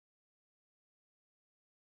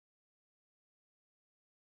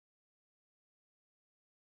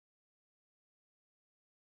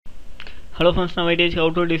Hello friends, nowadays how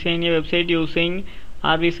to design a website using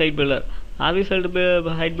RV Site Builder. RV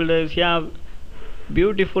Site Builder is a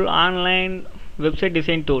beautiful online website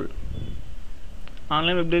design tool,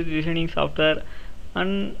 online web designing software,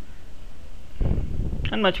 and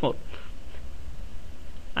much more.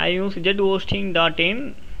 I use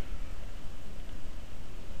zhosting.in.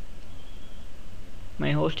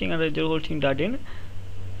 My hosting and zhosting.in.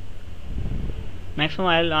 Maximum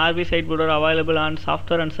RV Site Builder available on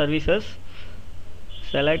software and services.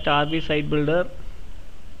 Select RV Site Builder.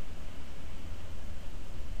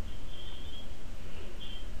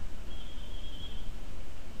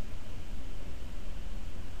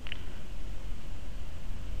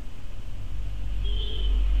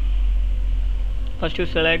 First you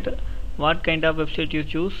select what kind of website you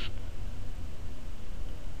choose.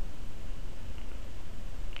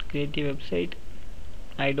 Create a website.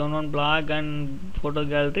 I don't want blog and photo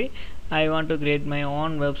gallery. I want to create my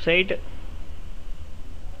own website.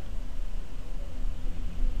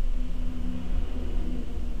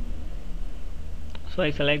 So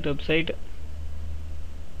I select website.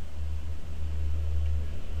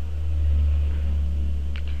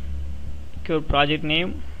 Your project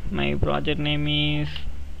name. My project name is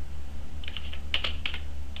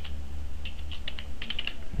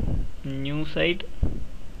new site.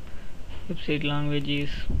 Website language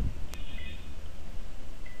is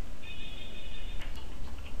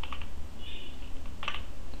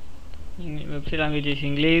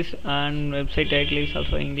English, and website title is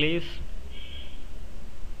also English.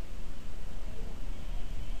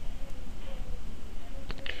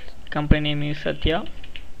 Company name is Sathya.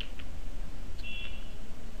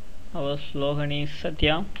 Our slogan is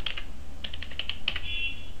Sathya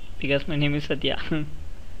because my name is Sathya.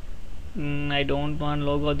 I don't want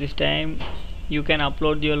logo this time. You can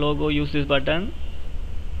upload your logo, use this button.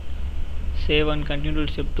 Save and continue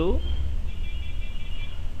to step 2.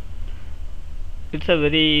 It's a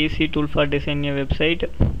very easy tool for designing a website.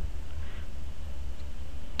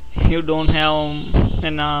 You don't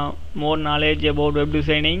have more knowledge about web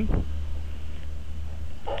designing,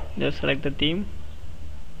 just select the theme.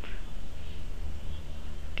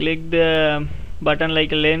 Click the button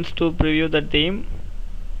like a lens to preview the theme.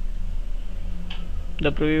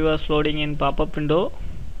 The preview was loading in pop-up window.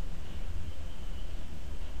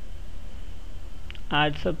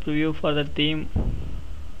 Adds a preview for the theme.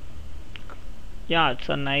 Yeah, it's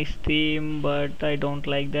a nice theme, but I don't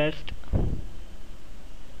like that.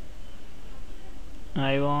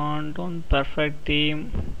 I want one perfect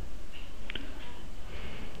theme.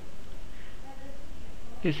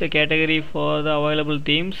 This is a category for the available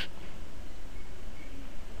themes.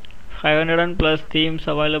 500 and plus themes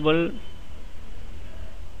available.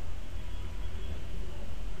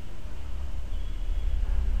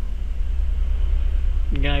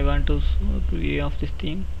 Yeah, I want to show a preview of this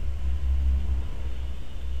theme.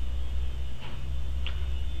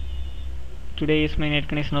 Today is my net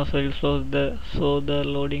connection also will show the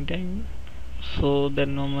loading time, so that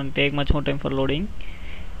no one take much more time for loading.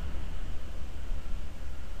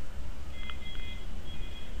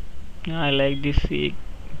 I like this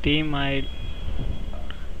theme. I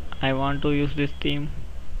want to use this theme,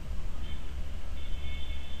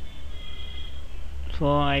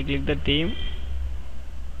 so I click the theme.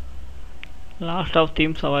 Last of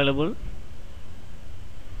themes available.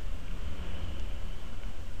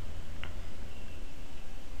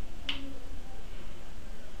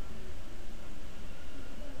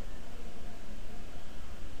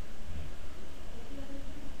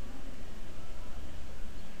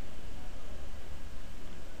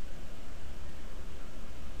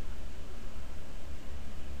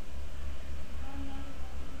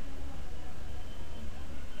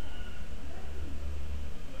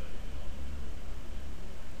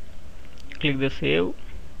 Click the save.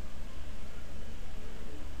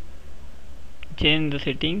 Change the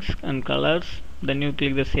settings and colors, then you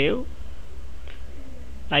click the save.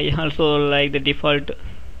 I also like the default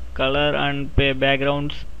color and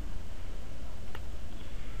backgrounds.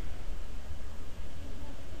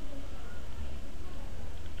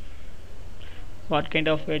 What kind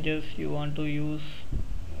of pages you want to use?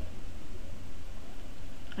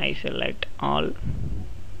 I select all.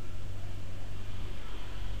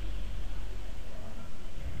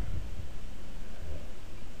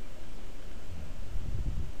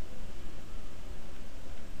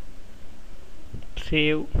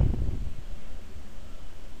 Save.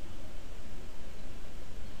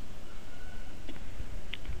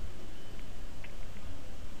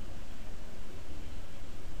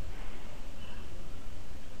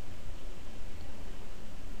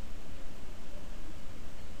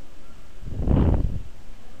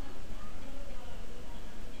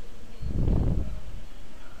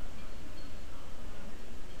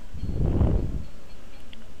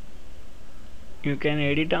 You can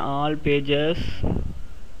edit all pages.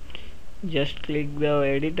 Just click the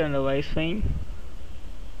edit and the Wi-Fi.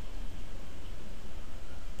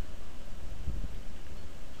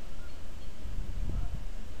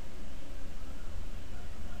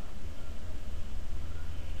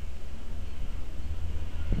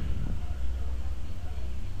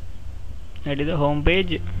 That is the home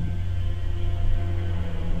page.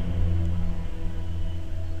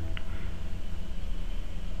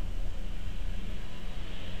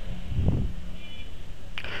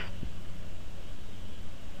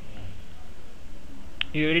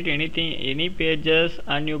 You edit anything, any pages,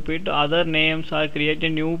 and you put other names or create a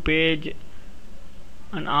new page,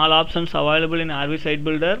 and all options available in RV Site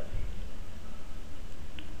Builder.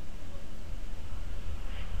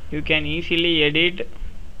 You can easily edit.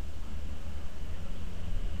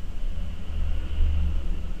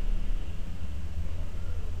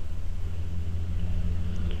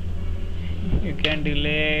 You can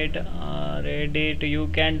delete or edit. You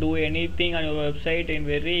can do anything on your website in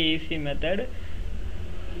very easy method.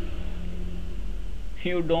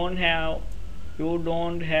 You don't have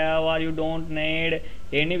or you don't need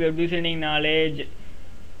any web designing knowledge.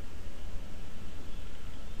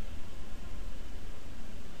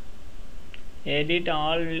 Edit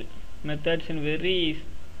all methods in very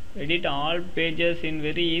edit all pages in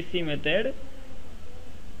very easy method.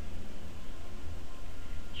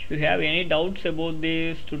 If you have any doubts about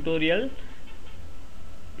this tutorial,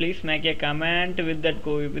 please make a comment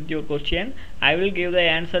with your question. I will give the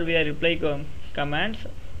answer via reply comments.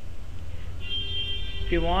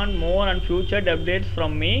 If you want more and future updates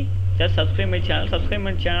from me, just subscribe my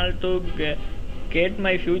channel to get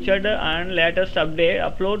my future and latest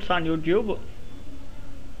uploads on YouTube.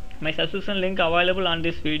 My subscription link available on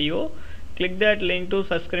this video. Click that link to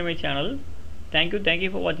subscribe my channel. Thank you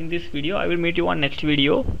for watching this video. I will meet you on next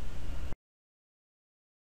video.